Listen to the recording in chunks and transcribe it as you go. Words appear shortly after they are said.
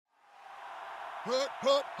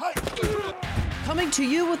Coming to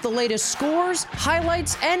you with the latest scores,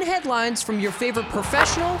 highlights, and headlines from your favorite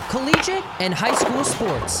professional, collegiate, and high school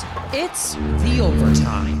sports. It's The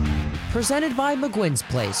Overtime. Presented by McGuinn's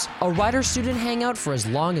Place, a writer-student hangout for as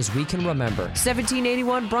long as we can remember.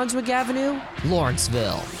 1781 Brunswick Avenue,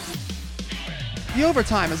 Lawrenceville. The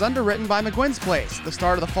Overtime is underwritten by McGuinn's Place. The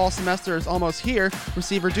start of the fall semester is almost here.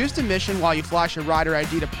 Receive reduced admission while you flash your rider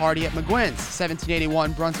ID to party at McGuinn's,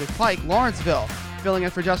 1781 Brunswick Pike, Lawrenceville. Filling in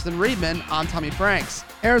for Justin Reedman, I'm Tommy Franks.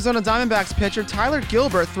 Arizona Diamondbacks pitcher Tyler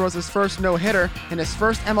Gilbert throws his first no-hitter in his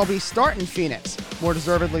first MLB start in Phoenix. More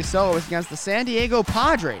deservedly so, is against the San Diego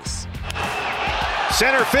Padres.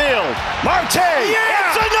 Center field, Marte! Yeah!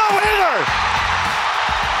 It's a no-hitter!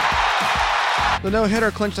 The no-hitter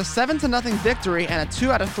clinched a 7-0 victory and a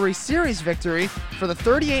 2-out-of-3 series victory for the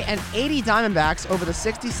 38-80 Diamondbacks over the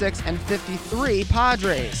 66-53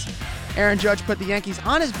 Padres. Aaron Judge put the Yankees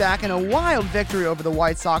on his back in a wild victory over the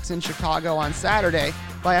White Sox in Chicago on Saturday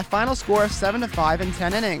by a final score of 7-5 in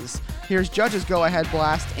 10 innings. Here's Judge's go-ahead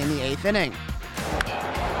blast in the 8th inning.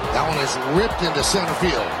 That one is ripped into center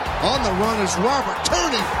field. On the run is Robert,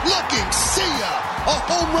 turning, looking, see ya! A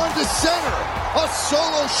home run to center! A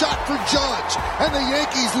solo shot for Judge, and the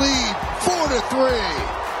Yankees lead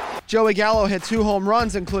 4-3. Joey Gallo hit 2 home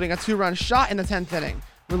runs, including a 2-run shot in the 10th inning.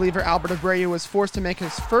 Reliever Albert Abreu was forced to make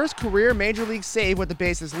his first career Major League save with the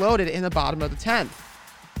bases loaded in the bottom of the 10th.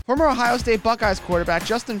 Former Ohio State Buckeyes quarterback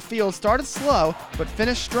Justin Fields started slow, but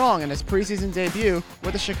finished strong in his preseason debut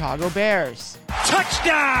with the Chicago Bears.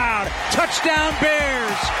 Touchdown! Touchdown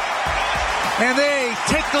Bears! And they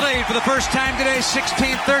take the lead for the first time today,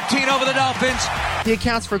 16-13 over the Dolphins. He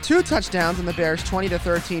accounts for 2 touchdowns in the Bears'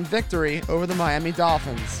 20-13 victory over the Miami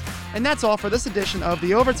Dolphins. And that's all for this edition of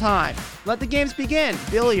The Overtime. Let the games begin.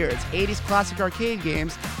 Billiards, 80s classic arcade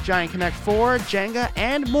games, Giant Connect 4, Jenga,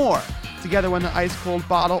 and more. Together when the ice-cold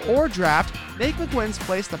bottle or draft, make McGuinn's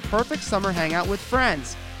Place the perfect summer hangout with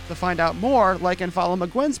friends. To find out more, like and follow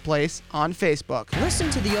McGuinn's Place on Facebook.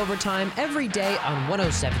 Listen to The Overtime every day on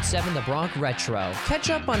 107.7 The Bronx Retro. Catch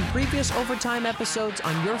up on previous Overtime episodes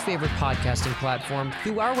on your favorite podcasting platform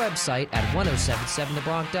through our website at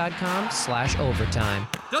 1077thebronx.com/overtime.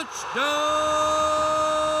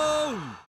 Touchdown!